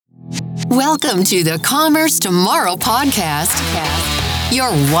Welcome to the Commerce Tomorrow podcast,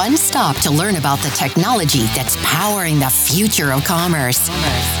 your one stop to learn about the technology that's powering the future of commerce.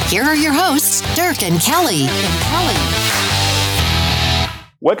 Here are your hosts, Dirk and Kelly.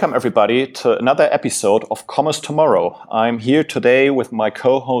 Welcome, everybody, to another episode of Commerce Tomorrow. I'm here today with my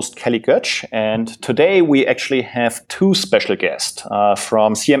co-host, Kelly Götsch, and today we actually have two special guests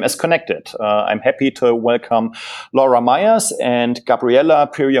from CMS Connected. I'm happy to welcome Laura Myers and Gabriella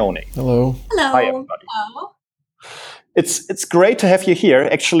Pirioni. Hello. Hello. Hi, everybody. Hello. It's great to have you here,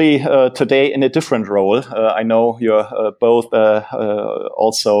 actually, today in a different role. I know you're both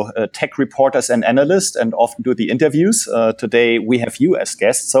also tech reporters and analysts and often do the interviews. Today, we have you as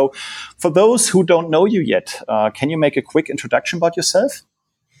guests. So for those who don't know you yet, can you make a quick introduction about yourself?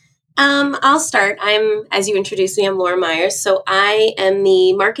 I'll start. As you introduced me, I'm Laura Myers. So I am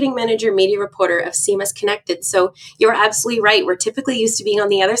the marketing manager, media reporter of CMS Connected. So you're absolutely right. We're typically used to being on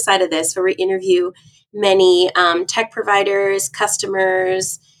the other side of this, where we interview many tech providers,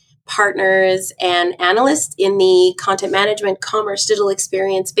 customers, partners, and analysts in the content management, commerce, digital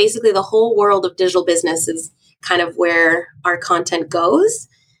experience. Basically, the whole world of digital business is kind of where our content goes.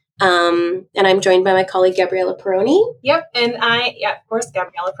 And I'm joined by my colleague, Gabriella Pirioni. Yep. And of course,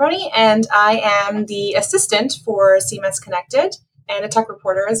 Gabriella Pirioni. And I am the assistant for CMS Connected and a tech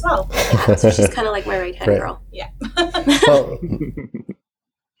reporter as well. Yeah, so she's kind of like my right-hand girl. Yeah. Well,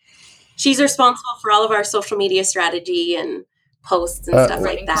 She's responsible for all of our social media strategy and posts and stuff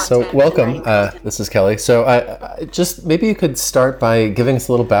like that. So welcome. This is Kelly. So I just maybe you could start by giving us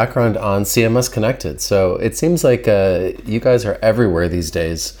a little background on CMS Connected. So it seems like you guys are everywhere these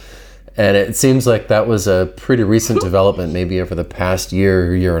days. And it seems like that was a pretty recent development, maybe over the past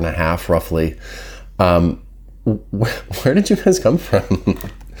year and a half, roughly. Where did you guys come from?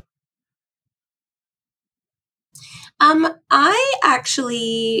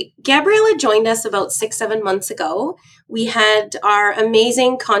 Gabriella joined us about 6-7 months ago. We had our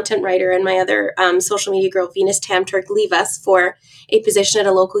amazing content writer and my other social media girl, Venus Tamturk, leave us for a position at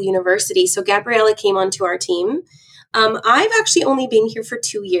a local university. So Gabriella came onto our team. I've actually only been here for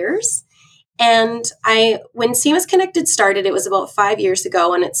 2 years. And when CMS Connected started, it was about 5 years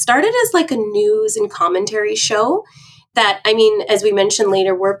ago. And it started as like a news and commentary show. As we mentioned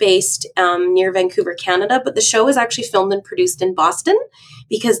later, we're based near Vancouver, Canada, but the show is actually filmed and produced in Boston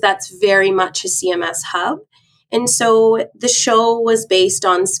because that's very much a CMS hub. And so the show was based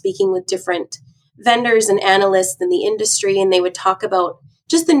on speaking with different vendors and analysts in the industry, and they would talk about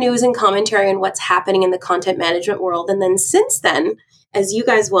just the news and commentary on what's happening in the content management world. And then since then, as you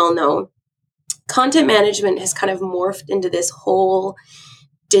guys well know, content management has kind of morphed into this whole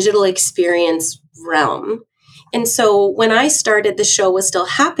digital experience realm. And so when I started, the show was still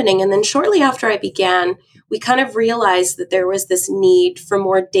happening. And then shortly after I began, we kind of realized that there was this need for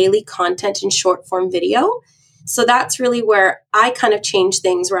more daily content and short form video. So that's really where I kind of changed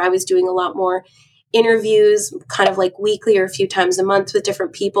things, where I was doing a lot more interviews, kind of like weekly or a few times a month with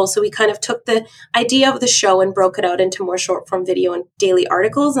different people. So we kind of took the idea of the show and broke it out into more short form video and daily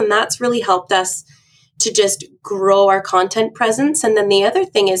articles. And that's really helped us to just grow our content presence. And then the other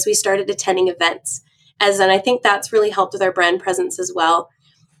thing is we started attending events. And I think that's really helped with our brand presence as well,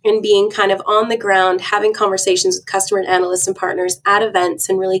 and being kind of on the ground, having conversations with customer and analysts and partners at events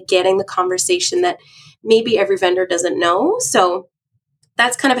and really getting the conversation that maybe every vendor doesn't know. So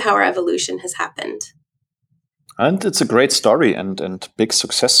that's kind of how our evolution has happened. And it's a great story and big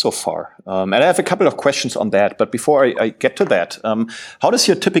success so far. And I have a couple of questions on that. But before I get to that, how does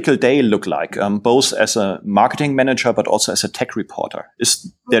your typical day look like, both as a marketing manager, but also as a tech reporter?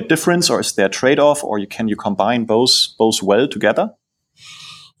 Is there a difference, or is there a trade-off, or can you combine both well together?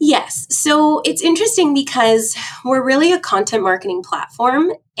 Yes. So it's interesting because we're really a content marketing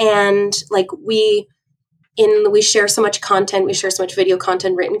platform, and we share so much content, we share so much video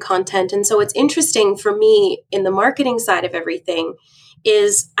content, written content. And so it's interesting for me in the marketing side of everything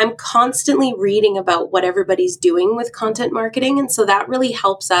is I'm constantly reading about what everybody's doing with content marketing. And so that really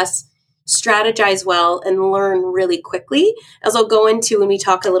helps us strategize well and learn really quickly. As I'll go into when we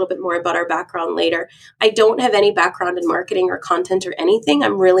talk a little bit more about our background later, I don't have any background in marketing or content or anything.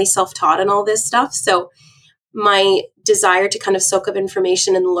 I'm really self-taught in all this stuff. So my desire to kind of soak up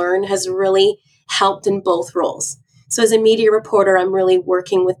information and learn has really helped in both roles. So as a media reporter, I'm really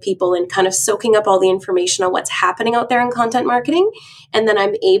working with people and kind of soaking up all the information on what's happening out there in content marketing. And then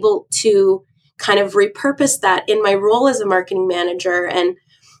I'm able to kind of repurpose that in my role as a marketing manager. And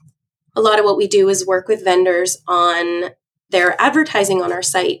a lot of what we do is work with vendors on their advertising on our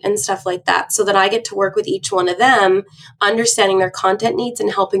site and stuff like that, so that I get to work with each one of them, understanding their content needs and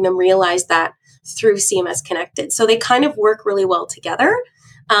helping them realize that through CMS Connected. So they kind of work really well together.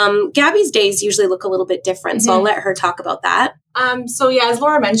 Gabby's days usually look a little bit different, so I'll let her talk about that. So yeah, as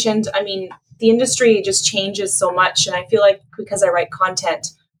Laura mentioned, I mean, the industry just changes so much, and I feel like because I write content,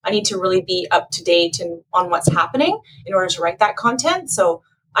 I need to really be up to date and on what's happening in order to write that content. So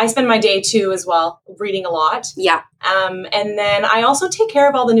I spend my day too as well reading a lot. Yeah. And then I also take care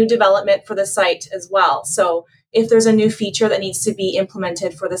of all the new development for the site as well. So if there's a new feature that needs to be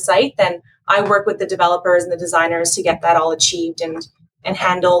implemented for the site, then I work with the developers and the designers to get that all achieved and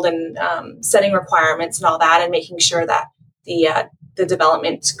handled, and setting requirements and all that, and making sure that the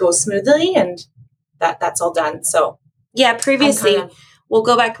development goes smoothly and that's all done. So yeah, previously we'll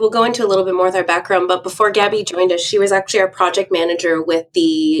go into a little bit more of their background, but before Gabby joined us, she was actually our project manager with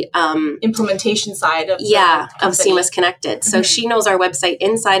the implementation side of CMS Connected. So she knows our website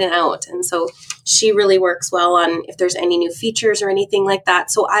inside and out. And so she really works well on if there's any new features or anything like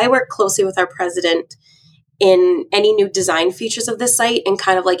that. So I work closely with our president in any new design features of the site and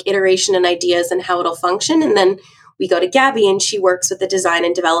kind of like iteration and ideas and how it'll function. And then we go to Gabby and she works with the design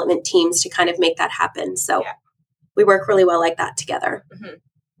and development teams to kind of make that happen. So we work really well like that together.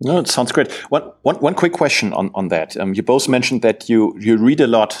 No, it sounds great. One quick question on that. You both mentioned that you read a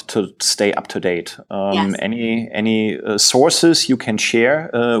lot to stay up to date. Yes. Any sources you can share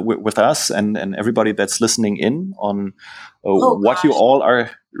with us and everybody that's listening in on what you all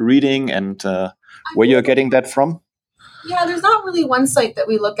are reading and where you're getting that from? Yeah, there's not really one site that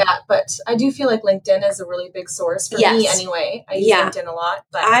we look at, but I do feel like LinkedIn is a really big source for me anyway. I use LinkedIn a lot.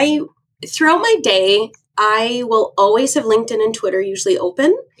 But throughout my day, I will always have LinkedIn and Twitter usually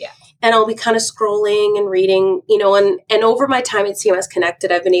open. Yeah. And I'll be kind of scrolling and reading, and over my time at CMS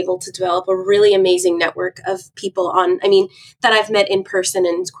Connected, I've been able to develop a really amazing network of people that I've met in person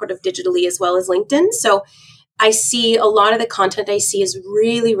and sort of digitally as well as LinkedIn. So I see a lot of the content I see is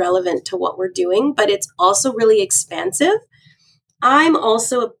really relevant to what we're doing, but it's also really expansive. I'm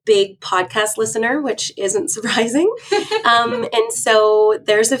also a big podcast listener, which isn't surprising. And so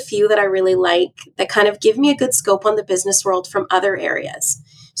there's a few that I really like that kind of give me a good scope on the business world from other areas.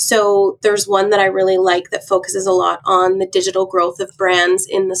 So there's one that I really like that focuses a lot on the digital growth of brands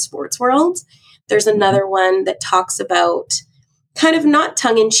in the sports world. There's another one that talks about kind of not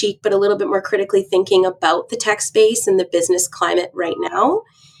tongue-in-cheek, but a little bit more critically thinking about the tech space and the business climate right now.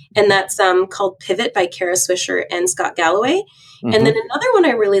 And that's called Pivot by Kara Swisher and Scott Galloway. Mm-hmm. And then another one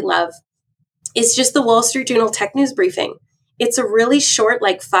I really love is just the Wall Street Journal Tech News Briefing. It's a really short,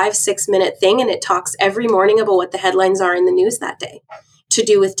 like 5-6 minute thing, and it talks every morning about what the headlines are in the news that day to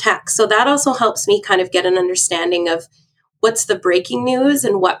do with tech. So that also helps me kind of get an understanding of what's the breaking news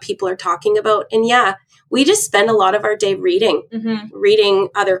and what people are talking about. And we just spend a lot of our day reading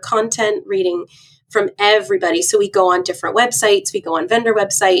other content, reading from everybody. So we go on different websites, we go on vendor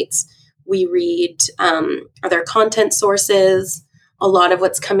websites, we read other content sources, a lot of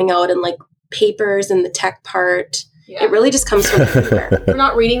what's coming out in like papers and the tech part. Yeah. It really just comes from everywhere. We're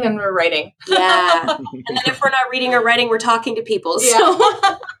not reading and we're writing. Yeah. And then if we're not reading or writing, we're talking to people. So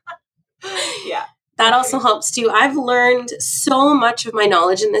that also helps too. I've learned so much of my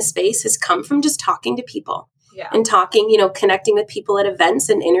knowledge in this space has come from just talking to people and talking, connecting with people at events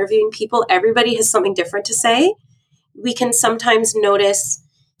and interviewing people. Everybody has something different to say. We can sometimes notice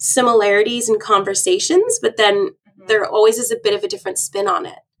similarities in conversations, but then there always is a bit of a different spin on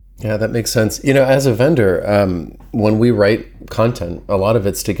it. Yeah, that makes sense. As a vendor, when we write content, a lot of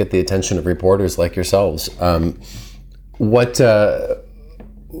it's to get the attention of reporters like yourselves. What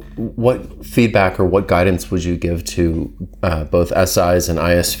feedback or what guidance would you give to both SIs and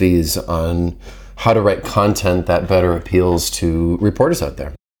ISVs on how to write content that better appeals to reporters out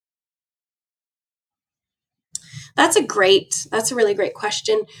there? That's a really great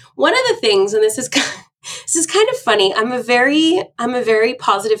question. One of the things, and this is kind of funny. I'm a very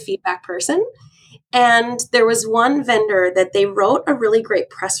positive feedback person. And there was one vendor that they wrote a really great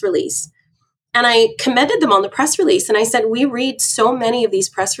press release. And I commended them on the press release. And I said, we read so many of these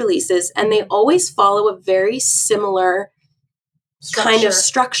press releases and they always follow a very similar kind of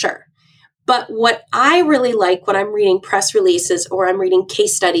structure. But what I really like when I'm reading press releases or I'm reading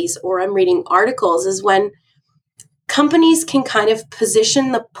case studies or I'm reading articles is when companies can kind of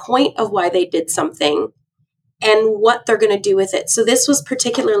position the point of why they did something and what they're going to do with it. So this was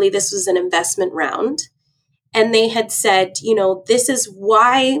an investment round. And they had said, this is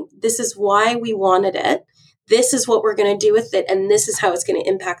why we wanted it. This is what we're going to do with it. And this is how it's going to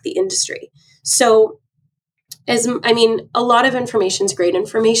impact the industry. So a lot of information is great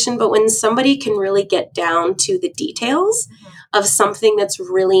information, but when somebody can really get down to the details of something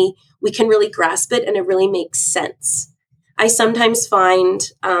we can really grasp it and it really makes sense. I sometimes find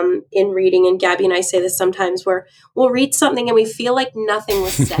in reading, and Gabby and I say this sometimes, where we'll read something and we feel like nothing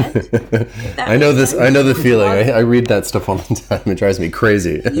was said. I know this. I know the feeling. I read that stuff all the time. It drives me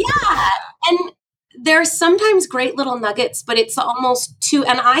crazy. Yeah. And there's sometimes great little nuggets, but it's almost too,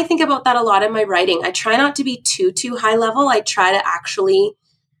 and I think about that a lot in my writing. I try not to be too high level. I try to actually,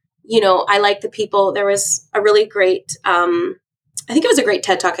 I like the people. There was a really great, I think it was a great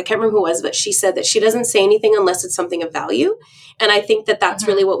TED Talk. I can't remember who it was, but she said that she doesn't say anything unless it's something of value. And I think that that's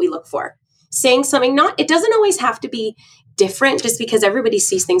really what we look for. Saying something, it doesn't always have to be different just because everybody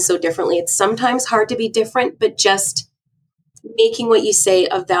sees things so differently. It's sometimes hard to be different, but just making what you say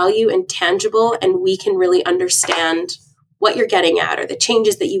of value and tangible, and we can really understand what you're getting at or the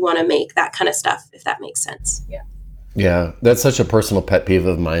changes that you want to make, that kind of stuff, if that makes sense. Yeah. Yeah, that's such a personal pet peeve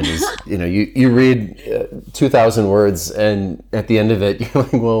of mine is, you read 2,000 words and at the end of it, you're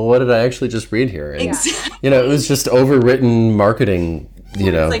like, well, what did I actually just read here? And, exactly. It was just overwritten marketing,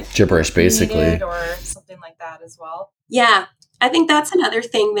 like gibberish basically. Or something like that as well. Yeah. I think that's another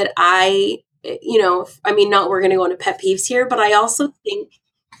thing that not we're going to go into pet peeves here, but I also think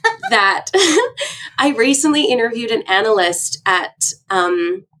that I recently interviewed an analyst at,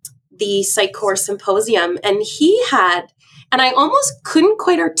 the Sitecore Symposium, and and I almost couldn't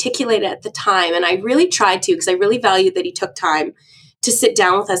quite articulate it at the time. And I really tried to, because I really valued that he took time to sit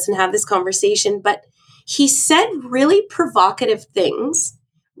down with us and have this conversation. But he said really provocative things,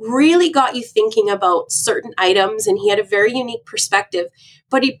 really got you thinking about certain items. And he had a very unique perspective,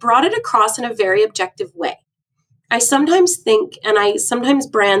 but he brought it across in a very objective way. I sometimes think, and sometimes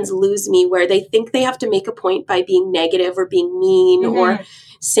brands lose me where they think they have to make a point by being negative or being mean or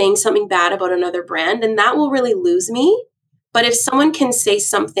saying something bad about another brand, and that will really lose me. But if someone can say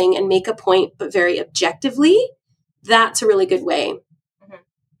something and make a point, but very objectively, that's a really good way.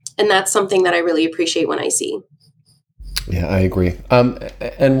 And that's something that I really appreciate when I see. Yeah, I agree.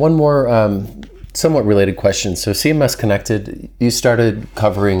 And one more somewhat related question. So CMS Connected, you started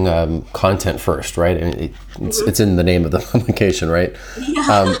covering content first, right? I mean, it's in the name of the publication, right?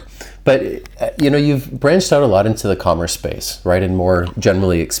 Yeah. But, you've branched out a lot into the commerce space, right? And more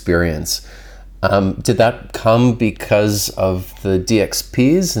generally experience. Did that come because of the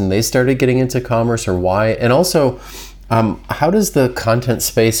DXPs and they started getting into commerce, or why? And also, how does the content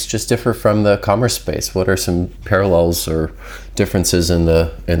space just differ from the commerce space? What are some parallels or differences in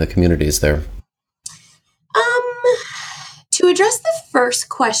the communities there? To address the first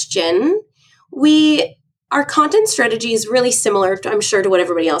question, our content strategy is really similar, I'm sure, to what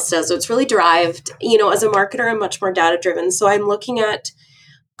everybody else does. So it's really derived, as a marketer, I'm much more data driven. So I'm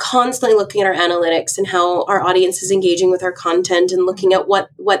constantly looking at our analytics and how our audience is engaging with our content and looking at what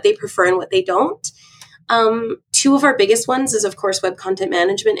they prefer and what they don't. Two of our biggest ones is, of course, web content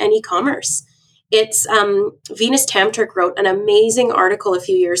management and e-commerce. It's Venus Tamturk wrote an amazing article a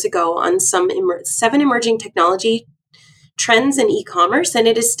few years ago on some 7 emerging technology trends in e-commerce, and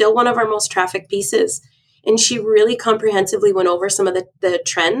it is still one of our most trafficked pieces. And she really comprehensively went over some of the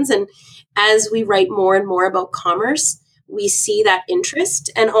trends. And as we write more and more about commerce, we see that interest.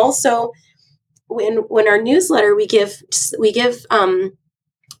 And also, when our newsletter, we give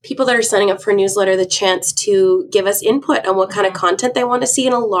people that are signing up for a newsletter the chance to give us input on what kind of content they want to see.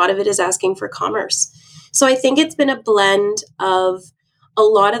 And a lot of it is asking for commerce. So I think it's been a blend of a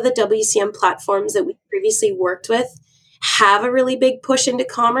lot of the WCM platforms that we previously worked with have a really big push into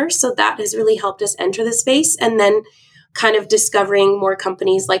commerce. So that has really helped us enter the space. And then kind of discovering more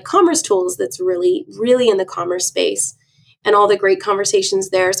companies like Commerce Tools that's really, really in the commerce space and all the great conversations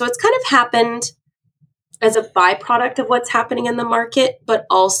there. So it's kind of happened as a byproduct of what's happening in the market, but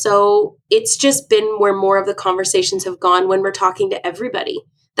also it's just been where more of the conversations have gone when we're talking to everybody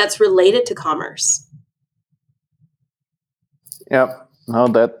that's related to commerce. Yeah, no,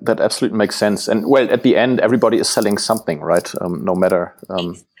 that absolutely makes sense. And well, at the end, everybody is selling something, right? No matter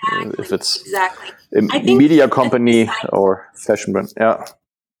if it's a media company or fashion brand. Yeah.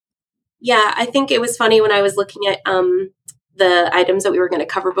 Yeah, I think it was funny when I was looking at the items that we were going to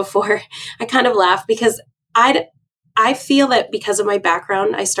cover before. I kind of laughed because I feel that because of my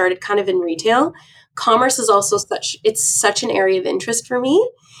background, I started kind of in retail. Commerce is also such an area of interest for me,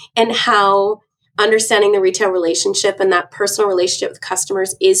 and how understanding the retail relationship and that personal relationship with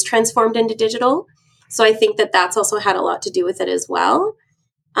customers is transformed into digital. So I think that that's also had a lot to do with it as well.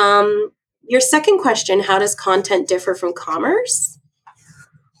 Your second question, how does content differ from commerce?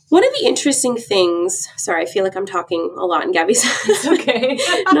 One of the interesting things, sorry, I feel like I'm talking a lot and Gabby's okay.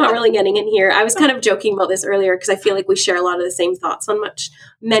 not really getting in here. I was kind of joking about this earlier because I feel like we share a lot of the same thoughts on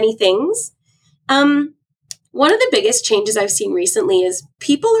many things. One of the biggest changes I've seen recently is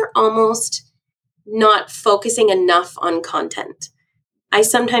people are almost not focusing enough on content. I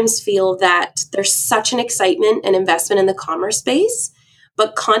sometimes feel that there's such an excitement and investment in the commerce space,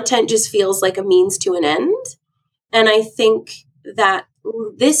 but content just feels like a means to an end. And I think that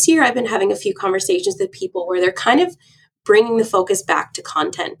this year I've been having a few conversations with people where they're kind of bringing the focus back to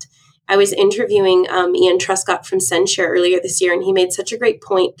content. I was interviewing Ian Truscott from Sendshare earlier this year, and he made such a great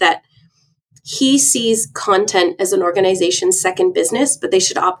point that he sees content as an organization's second business, but they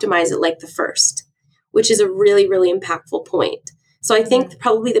should optimize it like the first, which is a really, really impactful point. So I think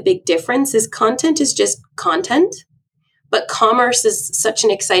probably the big difference is content is just content, but commerce is such an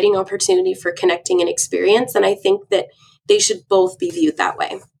exciting opportunity for connecting and experience. And I think that they should both be viewed that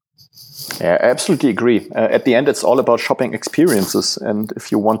way. Yeah, I absolutely agree. At the end, it's all about shopping experiences. And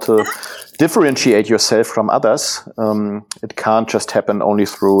if you want to differentiate yourself from others, it can't just happen only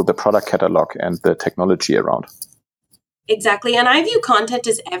through the product catalog and the technology around. Exactly. And I view content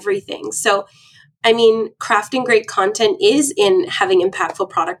as everything. So, I mean, crafting great content is in having impactful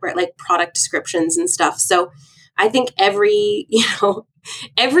product, right? Like product descriptions and stuff. So I think every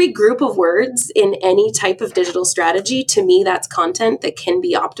group of words in any type of digital strategy, to me, that's content that can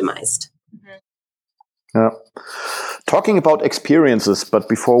be optimized. Yeah. Talking about experiences, but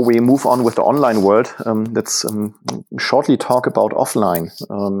before we move on with the online world, let's shortly talk about offline.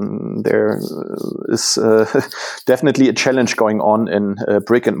 There is definitely a challenge going on in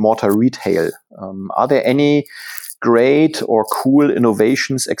brick and mortar retail. Are there any great or cool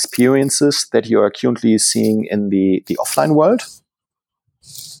innovations, experiences that you are currently seeing in the offline world?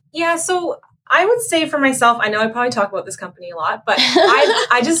 Yeah, so I would say for myself, I know I probably talk about this company a lot, but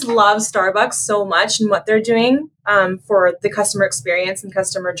I just love Starbucks so much and what they're doing for the customer experience and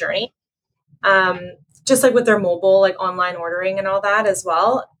customer journey. Just like with their mobile, like online ordering and all that as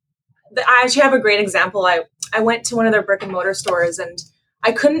well. I actually have a great example. I went to one of their brick and mortar stores and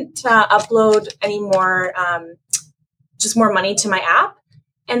I couldn't upload any more, just more money to my app.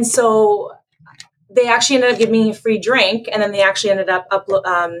 And so they actually ended up giving me a free drink, and then they actually ended up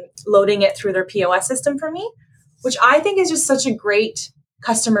loading it through their POS system for me, which I think is just such a great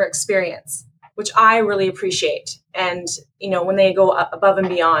customer experience, which I really appreciate. And, when they go above and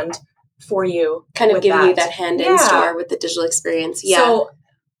beyond for you. Kind of giving you that hand in store with the digital experience. Yeah. So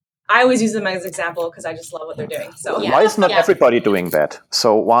I always use them as an example because I just love what they're doing. So why is not everybody doing that?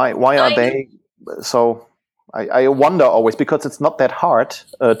 So why are they so... I wonder always, because it's not that hard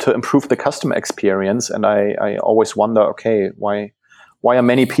to improve the customer experience, and I always wonder, okay, why are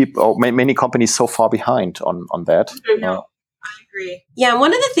many people, many companies so far behind on that? No, I agree. Yeah, and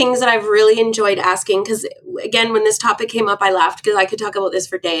one of the things that I've really enjoyed asking, because again, when this topic came up, I laughed because I could talk about this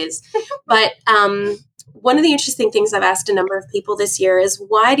for days. But one of the interesting things I've asked a number of people this year is,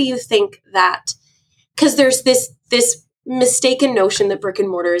 why do you think that? Because there's this mistaken notion that brick and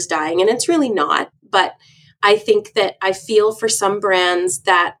mortar is dying, and it's really not, but I think that I feel for some brands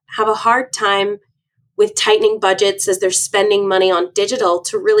that have a hard time with tightening budgets as they're spending money on digital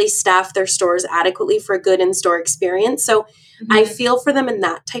to really staff their stores adequately for a good in-store experience. So I feel for them in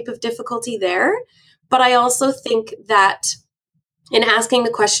that type of difficulty there. But I also think that in asking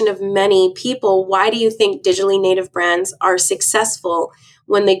the question of many people, why do you think digitally native brands are successful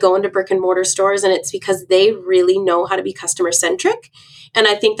when they go into brick and mortar stores? And it's because they really know how to be customer centric. And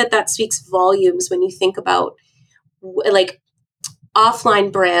I think that speaks volumes when you think about like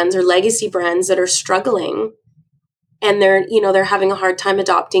offline brands or legacy brands that are struggling and they're having a hard time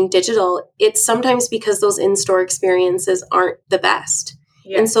adopting digital. It's sometimes because those in-store experiences aren't the best.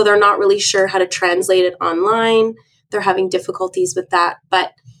 Yeah. And so they're not really sure how to translate it online. They're having difficulties with that.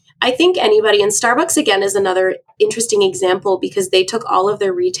 But I think anybody, and Starbucks again is another interesting example because they took all of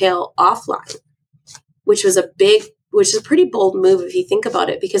their retail offline, which is a pretty bold move if you think about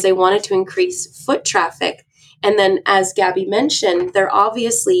it, because they wanted to increase foot traffic. And then, as Gabby mentioned, they're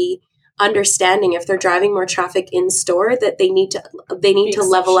obviously understanding if they're driving more traffic in store that they need to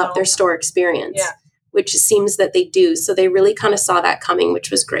level up their store experience, which it seems that they do. So they really kind of saw that coming,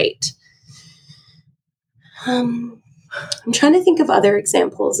 which was great. I'm trying to think of other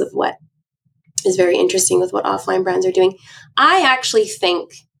examples of what is very interesting with what offline brands are doing. I actually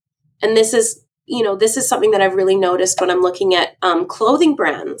think, and this is something that I've really noticed when I'm looking at clothing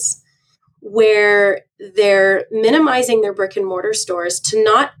brands, where they're minimizing their brick and mortar stores to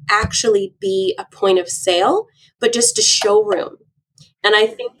not actually be a point of sale, but just a showroom. And I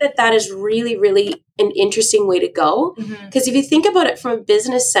think that is really, really an interesting way to go. Because if you think about it from a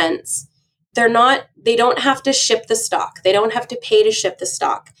business sense, they don't have to ship the stock. They don't have to pay to ship the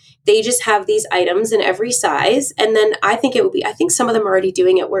stock. They just have these items in every size. And then I think some of them are already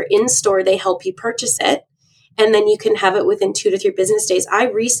doing it where in store, they help you purchase it. And then you can have it within 2 to 3 business days. I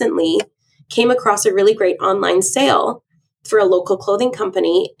recently came across a really great online sale for a local clothing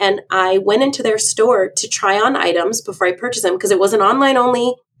company. And I went into their store to try on items before I purchased them because it was an online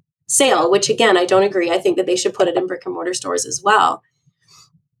only sale, which again, I don't agree. I think that they should put it in brick and mortar stores as well.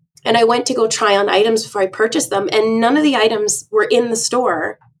 And I went to go try on items before I purchased them. And none of the items were in the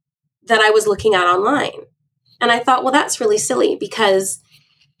store that I was looking at online. And I thought, well, that's really silly because,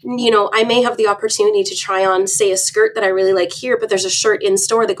 I may have the opportunity to try on, say, a skirt that I really like here, but there's a shirt in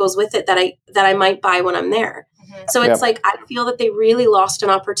store that goes with it that I might buy when I'm there. Mm-hmm. So it's like, I feel that they really lost an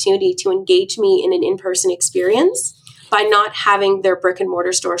opportunity to engage me in an in-person experience by not having their brick and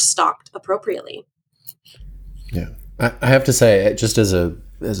mortar store stocked appropriately. Yeah. I have to say, just as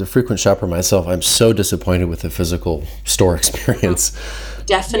a frequent shopper myself, I'm so disappointed with the physical store experience.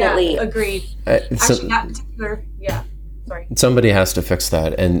 Definitely. Yeah, agreed. Actually, that particular, sorry. Somebody has to fix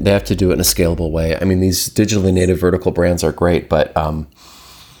that, and they have to do it in a scalable way. I mean, these digitally native vertical brands are great, but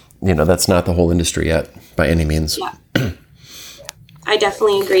that's not the whole industry yet by any means. Yeah. I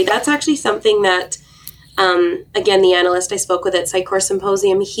definitely agree. That's actually something that, again, the analyst I spoke with at Sitecore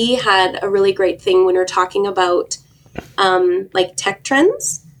Symposium, he had a really great thing when we were talking about like tech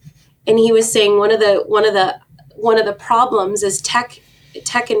trends, and he was saying one of the problems is tech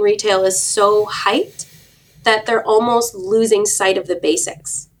and retail is so hyped that they're almost losing sight of the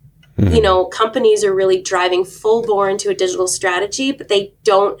basics. Mm-hmm. Companies are really driving full bore into a digital strategy, but they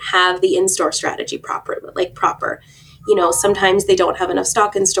don't have the in-store strategy proper. Sometimes they don't have enough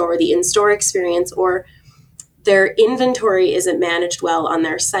stock in store, or the in-store experience, or their inventory isn't managed well on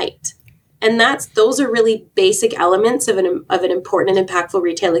their site. And those are really basic elements of an important and impactful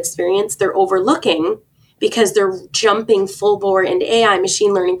retail experience they're overlooking because they're jumping full bore into AI,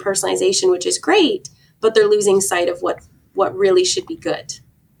 machine learning, personalization, which is great, but they're losing sight of what really should be good.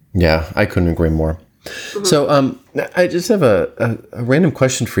 Yeah, I couldn't agree more. Mm-hmm. So I just have a random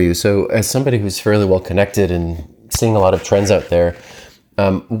question for you. So as somebody who's fairly well connected and seeing a lot of trends out there,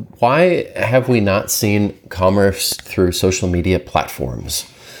 why have we not seen commerce through social media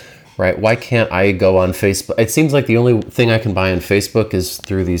platforms? Right? Why can't I go on Facebook? It seems like the only thing I can buy on Facebook is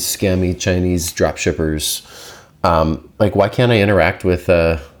through these scammy Chinese drop shippers. Why can't I interact with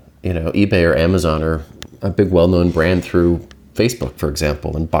eBay or Amazon or a big well-known brand through Facebook, for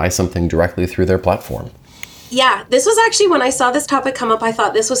example, and buy something directly through their platform? Yeah, this was actually, when I saw this topic come up, I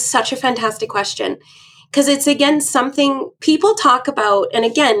thought this was such a fantastic question. Because it's, again, something people talk about, and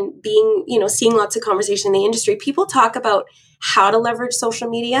again, being, seeing lots of conversation in the industry, people talk about how to leverage social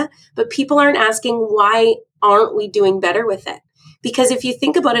media, but people aren't asking why aren't we doing better with it? Because if you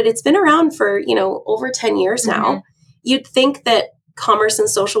think about it, it's been around for, over 10 years now. Mm-hmm. You'd think that commerce and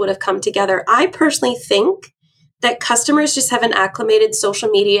social would have come together. I personally think that customers just haven't acclimated social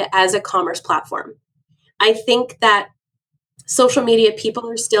media as a commerce platform. I think that social media, people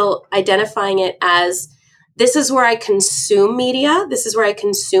are still identifying it as, this is where I consume media, this is where I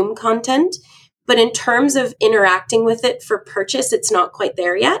consume content. But in terms of interacting with it for purchase, it's not quite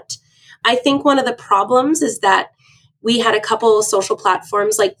there yet. I think one of the problems is that we had a couple of social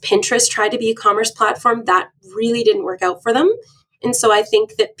platforms, like Pinterest tried to be a commerce platform. That really didn't work out for them. And so I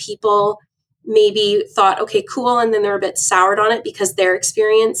think that people maybe thought, okay, cool. And then they're a bit soured on it because their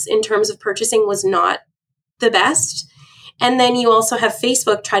experience in terms of purchasing was not the best. And then you also have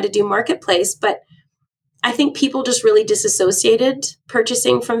Facebook try to do marketplace, but I think people just really disassociated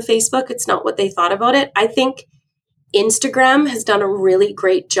purchasing from Facebook. It's not what they thought about it. I think Instagram has done a really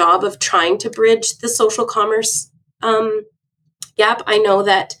great job of trying to bridge the social commerce gap. I know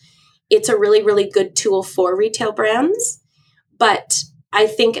that it's a really, really good tool for retail brands, but I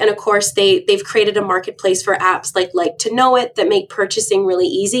think, and of course, they've created a marketplace for apps like to know it that make purchasing really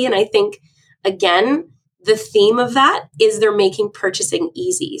easy. And I think, again, the theme of that is they're making purchasing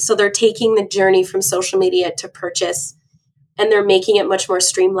easy. So they're taking the journey from social media to purchase, and they're making it much more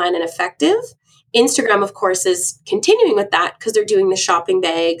streamlined and effective. Instagram, of course, is continuing with that because they're doing the shopping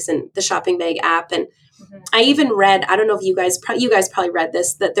bags and the shopping bag app. And I even read, I don't know if you guys probably read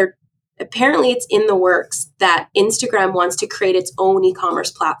this, that apparently it's in the works that Instagram wants to create its own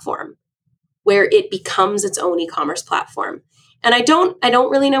e-commerce platform where it becomes its own e-commerce platform. And I don't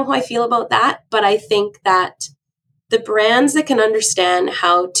really know how I feel about that, but I think that the brands that can understand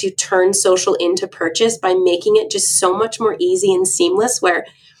how to turn social into purchase by making it just so much more easy and seamless, where,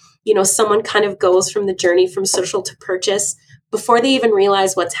 someone kind of goes from the journey from social to purchase before they even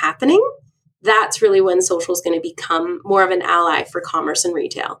realize what's happening, that's really when social is going to become more of an ally for commerce and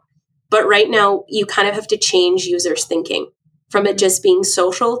retail. But right now, you kind of have to change users' thinking from it just being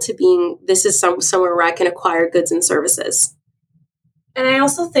social to being, this is somewhere where I can acquire goods and services. And I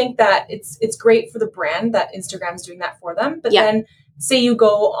also think that it's great for the brand that Instagram's doing that for them. But then say you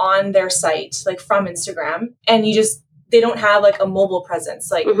go on their site, like from Instagram, and they don't have like a mobile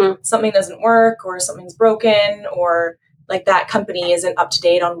presence, like something doesn't work or something's broken, or like that company isn't up to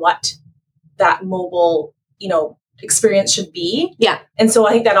date on what that mobile, experience should be. Yeah. And so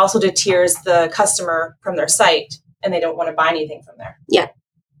I think that also deters the customer from their site, and they don't want to buy anything from there. Yeah.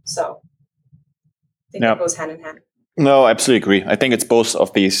 So I think that goes hand in hand. No, I absolutely agree. I think it's both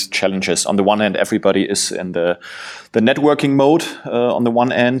of these challenges. On the one hand, everybody is in the networking mode on the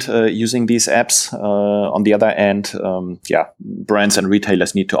one end, using these apps. On the other end, brands and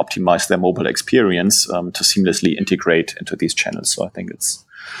retailers need to optimize their mobile experience to seamlessly integrate into these channels. So I think it's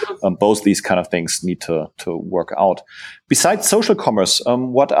both these kind of things need to work out. Besides social commerce,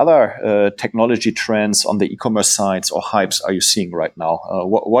 what other technology trends on the e-commerce sites or hypes are you seeing right now?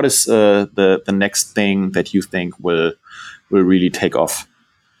 What is the next thing that you think will really take off?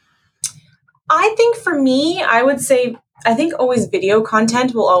 I think for me, I would say, I think always video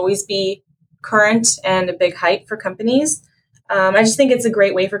content will always be current and a big hype for companies. I just think it's a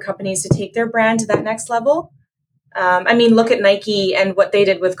great way for companies to take their brand to that next level. Look at Nike and what they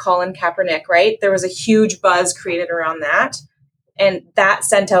did with Colin Kaepernick, right? There was a huge buzz created around that. And that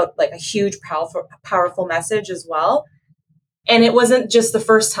sent out like a huge, powerful message as well. And it wasn't just the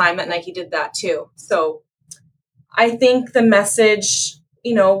first time that Nike did that too. So I think the message,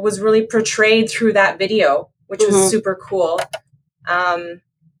 was really portrayed through that video, which was super cool. I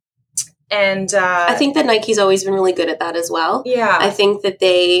think that Nike's always been really good at that as well. Yeah. I think that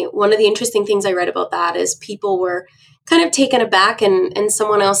one of the interesting things I read about that is people were kind of taken aback, and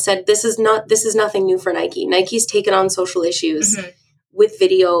someone else said, this is nothing new for Nike. Nike's taken on social issues with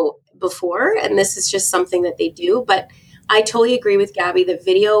video before, and this is just something that they do. But I totally agree with Gabby that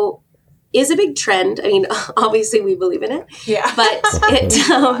video is a big trend. I mean, obviously we believe in it. Yeah. But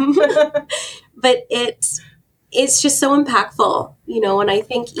it's just so impactful, and I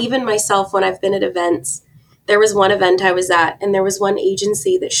think even myself, when I've been at events, there was one event I was at, and there was one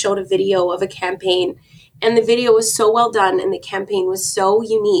agency that showed a video of a campaign, and the video was so well done and the campaign was so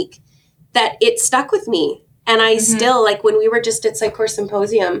unique that it stuck with me. And I still, like when we were just at Sitecore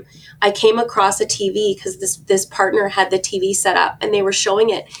Symposium, I came across a TV because this partner had the TV set up and they were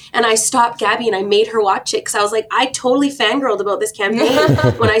showing it. And I stopped Gabby and I made her watch it because I was like, I totally fangirled about this campaign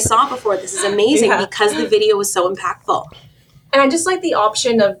when I saw it before. This is amazing because the video was so impactful. And I just like the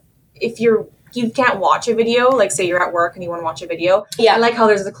option of if you can't watch a video, like say you're at work and you want to watch a video. Yeah. I like how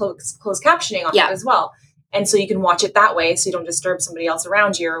there's the closed captioning on it as well. And so you can watch it that way so you don't disturb somebody else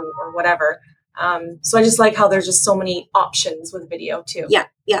around you or whatever. So I just like how there's just so many options with video too. Yeah.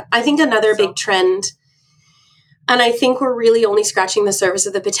 I think another big trend, and I think we're really only scratching the surface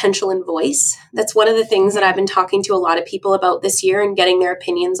of the potential in voice. That's one of the things that I've been talking to a lot of people about this year and getting their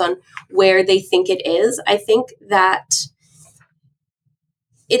opinions on where they think it is. I think that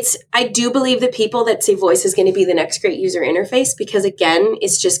I do believe that people that say voice is going to be the next great user interface because, again,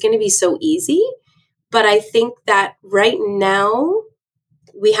 it's just going to be so easy. But I think that right now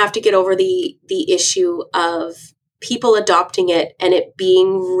we have to get over the issue of people adopting it and it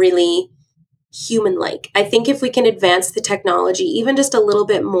being really human-like. I think if we can advance the technology even just a little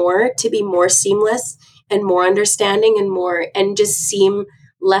bit more to be more seamless and more understanding and just seem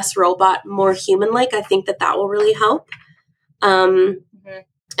less robot, more human-like, I think that will really help.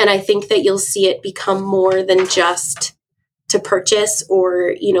 And I think that you'll see it become more than just to purchase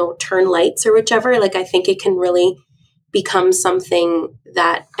or, turn lights or whichever. Like, I think it can really become something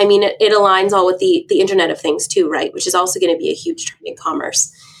that, it aligns all with the Internet of Things too, right? Which is also going to be a huge trend in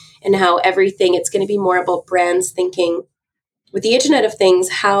commerce and how it's going to be more about brands thinking with the Internet of Things,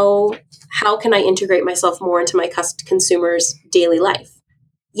 how can I integrate myself more into my consumers' daily life?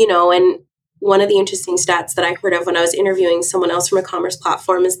 And one of the interesting stats that I heard of when I was interviewing someone else from a commerce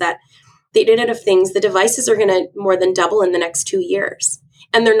platform is that the Internet of Things, the devices are going to more than double in the next 2 years.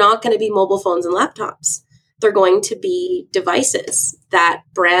 And they're not going to be mobile phones and laptops. They're going to be devices that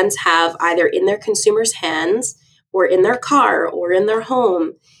brands have either in their consumers' hands or in their car or in their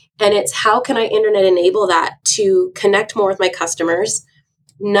home. And it's how can I Internet enable that to connect more with my customers,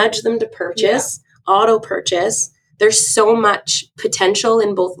 nudge them to purchase, auto purchase. There's so much potential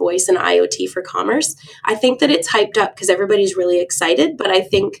in both voice and IoT for commerce. I think that it's hyped up because everybody's really excited. But I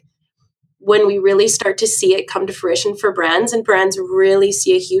think when we really start to see it come to fruition for brands and brands really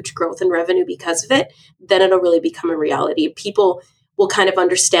see a huge growth in revenue because of it, then it'll really become a reality. People will kind of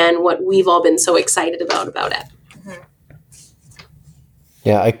understand what we've all been so excited about it. Mm-hmm.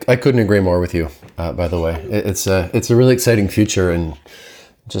 Yeah, I couldn't agree more with you, by the way. It's a really exciting future and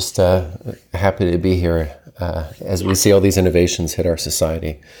just happy to be here as we see all these innovations hit our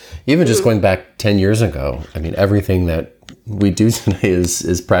society. Even just going back 10 years ago, everything that we do today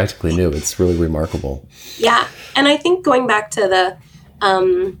is practically new. It's really remarkable. Yeah. And I think going back to the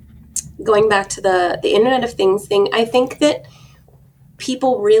Internet of Things thing, I think that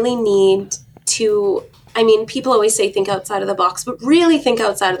people really need to, people always say think outside of the box, but really think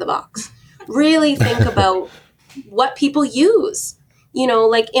outside of the box. Really think about what people use.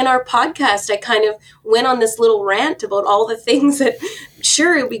 Like in our podcast, I kind of went on this little rant about all the things that,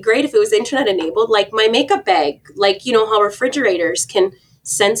 sure, it would be great if it was internet enabled, like my makeup bag, like, how refrigerators can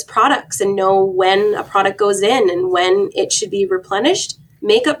sense products and know when a product goes in and when it should be replenished.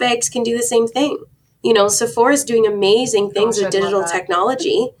 Makeup bags can do the same thing. Sephora is doing amazing things with digital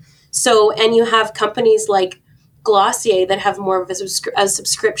technology. So, and you have companies like Glossier that have more of a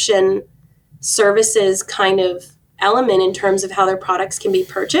subscription services kind of element in terms of how their products can be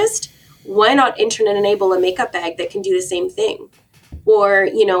purchased. Why not internet enable a makeup bag that can do the same thing? Or,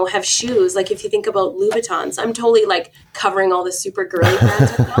 have shoes. Like if you think about Louboutins, I'm totally like covering all the super girly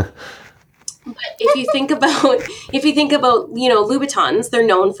brands right now. But if you think about, Louboutins, they're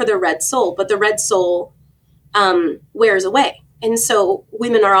known for their red sole, but the red sole wears away. And so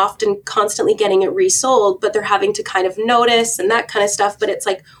women are often constantly getting it resold, but they're having to kind of notice and that kind of stuff. But it's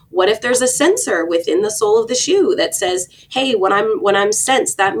like, what if there's a sensor within the sole of the shoe that says, hey, when I'm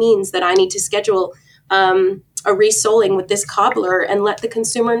sensed, that means that I need to schedule a resoling with this cobbler and let the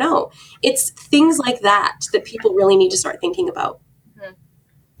consumer know. It's things like that people really need to start thinking about.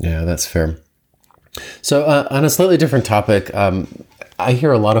 Yeah, that's fair. So on a slightly different topic, I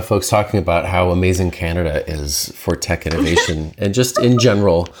hear a lot of folks talking about how amazing Canada is for tech innovation and just in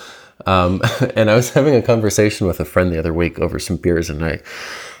general. And I was having a conversation with a friend the other week over some beers, and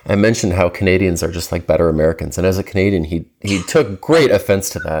I mentioned how Canadians are just like better Americans. And as a Canadian, he took great offense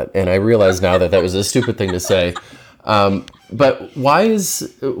to that. And I realize now that was a stupid thing to say. But why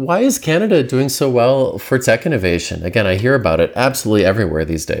is Canada doing so well for tech innovation? Again, I hear about it absolutely everywhere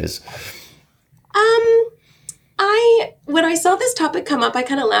these days. When I saw this topic come up, I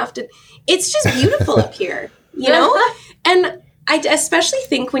kind of laughed. It's just beautiful up here, And I especially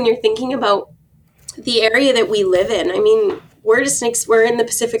think when you're thinking about the area that we live in, we're in the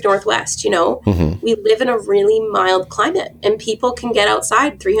Pacific Northwest, Mm-hmm. We live in a really mild climate and people can get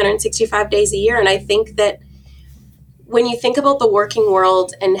outside 365 days a year. And I think that when you think about the working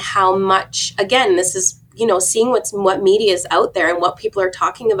world and how much, again, this is, seeing what media is out there and what people are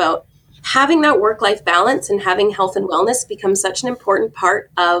talking about, having that work-life balance and having health and wellness becomes such an important part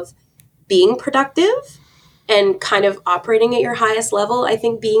of being productive and kind of operating at your highest level. I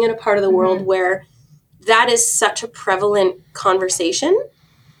think being in a part of the world where that is such a prevalent conversation.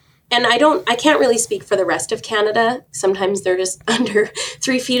 And I can't really speak for the rest of Canada. Sometimes they're just under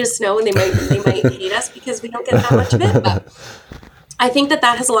 3 feet of snow and they might hate us because we don't get that much of it. But I think that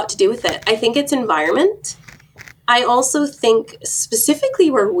has a lot to do with it. I think it's environment. I also think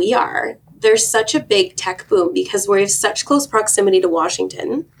specifically where we are, there's such a big tech boom because we have such close proximity to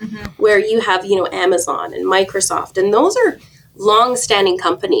Washington, where you have, Amazon and Microsoft, and those are long-standing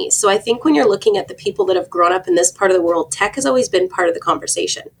companies. So I think when you're looking at the people that have grown up in this part of the world, tech has always been part of the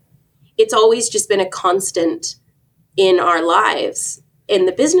conversation. It's always just been a constant in our lives in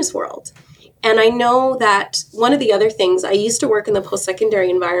the business world. And I know that one of the other things, I used to work in the post-secondary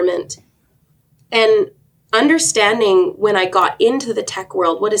environment, and understanding when I got into the tech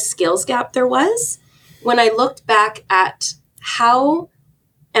world, what a skills gap there was. When I looked back at how,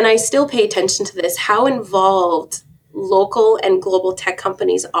 and I still pay attention to this, how involved local and global tech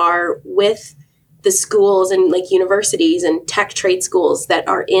companies are with the schools and like universities and tech trade schools that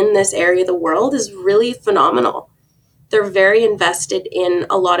are in this area of the world is really phenomenal. They're very invested in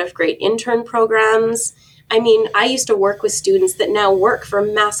a lot of great intern programs. I used to work with students that now work for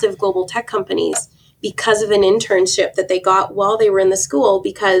massive global tech companies because of an internship that they got while they were in the school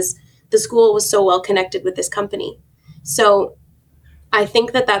because the school was so well connected with this company. So I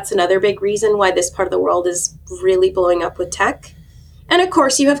think that that's another big reason why this part of the world is really blowing up with tech. And of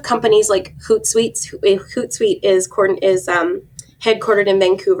course, you have companies like Hootsuite. Hootsuite is headquartered in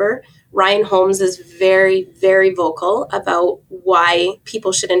Vancouver. Ryan Holmes is very, very vocal about why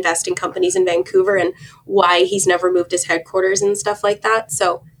people should invest in companies in Vancouver and why he's never moved his headquarters and stuff like that.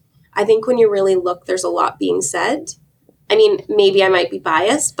 So I think when you really look, there's a lot being said. Maybe I might be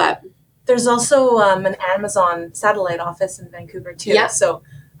biased, but there's also an Amazon satellite office in Vancouver too. Yeah. So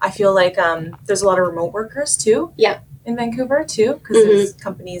I feel like there's a lot of remote workers too. Yeah. In Vancouver too, because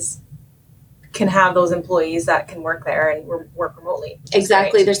companies can have those employees that can work there and work remotely.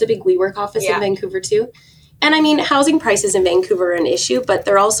 Exactly. Right. There's a big WeWork office in Vancouver too. And housing prices in Vancouver are an issue, but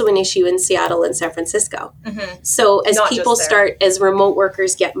they're also an issue in Seattle and San Francisco. So as people start, as remote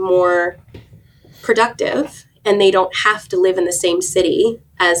workers get more productive and they don't have to live in the same city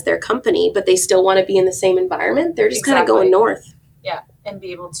as their company, but they still want to be in the same environment. They're just kind of going north. Yeah, and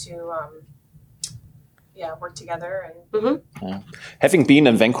be able to work together. And Having been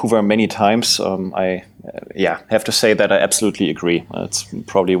in Vancouver many times, I have to say that I absolutely agree. It's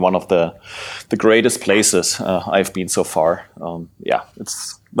probably one of the greatest places I've been so far.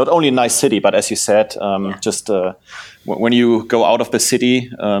 It's not only a nice city, but as you said, when you go out of the city,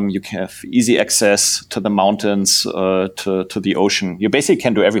 you can have easy access to the mountains, to the ocean. You basically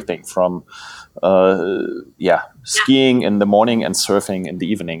can do everything from skiing in the morning and surfing in the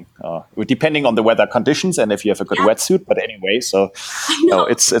evening, depending on the weather conditions and if you have a good wetsuit. But anyway, so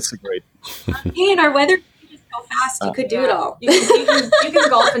it's a great. And our weather is so fast, you could do it all. You can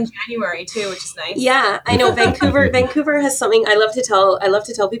golf in January too, which is nice. Yeah, I know Vancouver has something. I love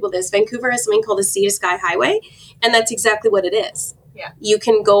to tell people this. Vancouver has something called the Sea to Sky Highway, and that's exactly what it is. Yeah, you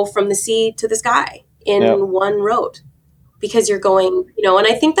can go from the sea to the sky in one road. Because you're going, and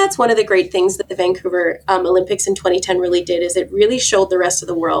I think that's one of the great things that the Vancouver Olympics in 2010 really did, is it really showed the rest of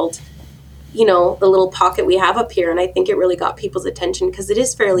the world, the little pocket we have up here. And I think it really got people's attention because it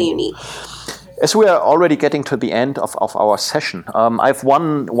is fairly unique. As we are already getting to the end of our session, I have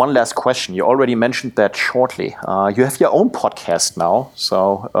one last question. You already mentioned that shortly. You have your own podcast now,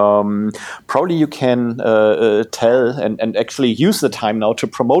 so probably you can tell and actually use the time now to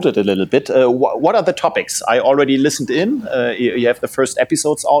promote it a little bit. What are the topics? I already listened in. You have the first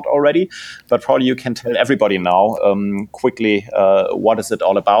episodes out already, but probably you can tell everybody now quickly what is it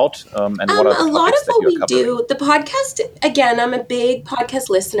all about and what are the topics that you're covering. A lot of what we do, the podcast, again, I'm a big podcast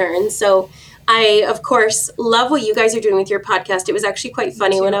listener, and so I, of course, love what you guys are doing with your podcast. It was actually quite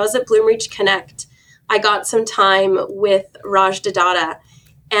funny. When I was at Bloomreach Connect, I got some time with Raj Dadada,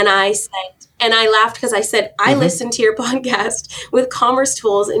 and I laughed because I said, I listened to your podcast with Commerce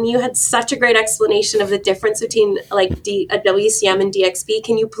Tools, and you had such a great explanation of the difference between like a WCM and DXP.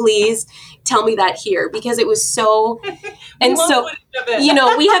 Can you please tell me that here? Because it was so, and so,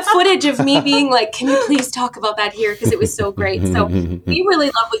 we have footage of me being like, can you please talk about that here? Because it was so great. So we really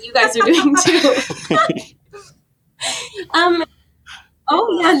love what you guys are doing too. It was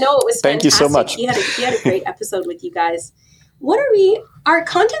fantastic. Thank you so much. He had a great episode with you guys. Our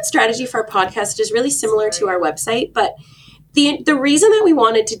content strategy for our podcast is really similar to our website, but the reason that we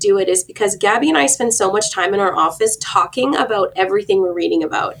wanted to do it is because Gabby and I spend so much time in our office talking about everything we're reading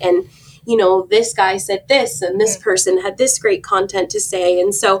about. And, this guy said this, and this person had this great content to say.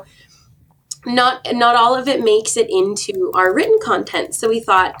 And so not all of it makes it into our written content. So we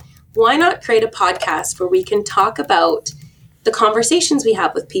thought, why not create a podcast where we can talk about the conversations we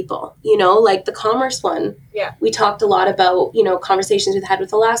have with people, like the commerce one. Yeah. We talked a lot about, conversations we've had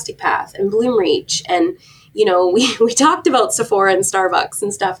with Elastic Path and Bloomreach. And, we talked about Sephora and Starbucks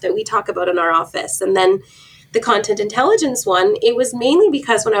and stuff that we talk about in our office. And then the content intelligence one, it was mainly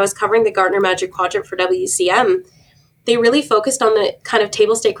because when I was covering the Gartner Magic Quadrant for WCM, they really focused on the kind of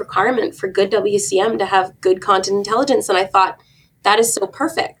table stake requirement for good WCM to have good content intelligence. And I thought that is so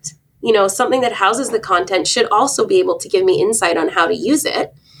perfect. Something that houses the content should also be able to give me insight on how to use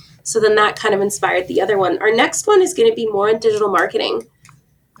it. So then that kind of inspired the other one. Our next one is going to be more in digital marketing.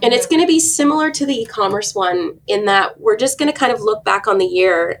 And it's going to be similar to the e-commerce one in that we're just going to kind of look back on the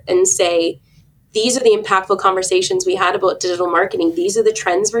year and say, these are the impactful conversations we had about digital marketing. These are the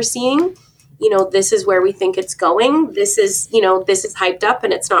trends we're seeing. This is where we think it's going. This is hyped up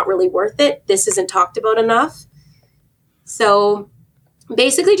and it's not really worth it. This isn't talked about enough. So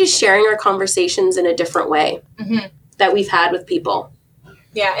basically just sharing our conversations in a different way that we've had with people.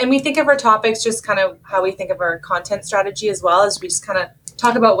 Yeah. And we think of our topics just kind of how we think of our content strategy as well, as we just kind of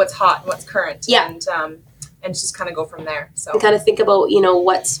talk about what's hot and what's current. Yeah. And just kind of go from there. So we kind of think about,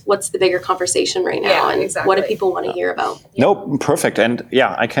 what's the bigger conversation right now and exactly. What do people want to hear about? No, perfect. And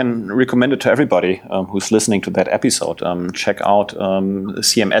I can recommend it to everybody who's listening to that episode. Check out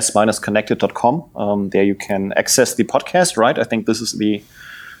cms-connected.com. There you can access the podcast, right? I think this is the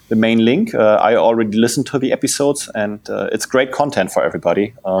main link. I already listened to the episodes, and it's great content for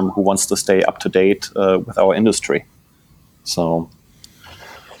everybody who wants to stay up to date with our industry. So...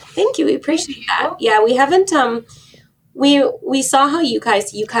 Thank you. We appreciate that. Yeah, we haven't, we saw how you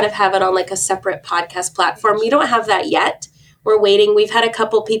kind of have it on like a separate podcast platform. We don't have that yet. We're waiting. We've had a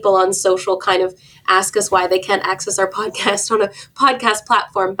couple people on social kind of ask us why they can't access our podcast on a podcast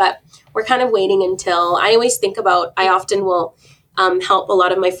platform, but we're kind of waiting until I often will help a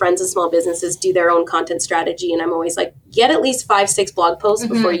lot of my friends and small businesses do their own content strategy. And I'm always like, get at least 5-6 blog posts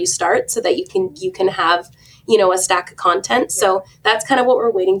before you start so that you can have a stack of content. So that's kind of what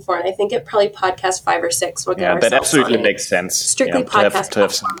we're waiting for. And I think it probably podcast 5 or 6. We'll get that absolutely makes sense. Strictly podcast to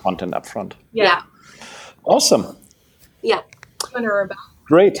have some content up front. Yeah. Awesome. Yeah.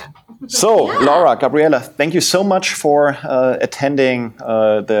 Great. So, Laura, Gabriela, thank you so much for attending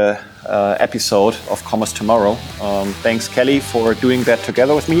the episode of Commerce Tomorrow. Thanks, Kelly, for doing that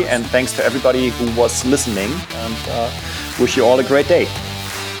together with me. And thanks to everybody who was listening. And wish you all a great day.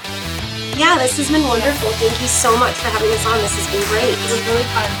 Yeah, this has been wonderful. Thank you so much for having us on. This has been great. It was really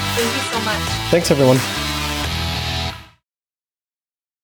fun. Thank you so much. Thanks, everyone.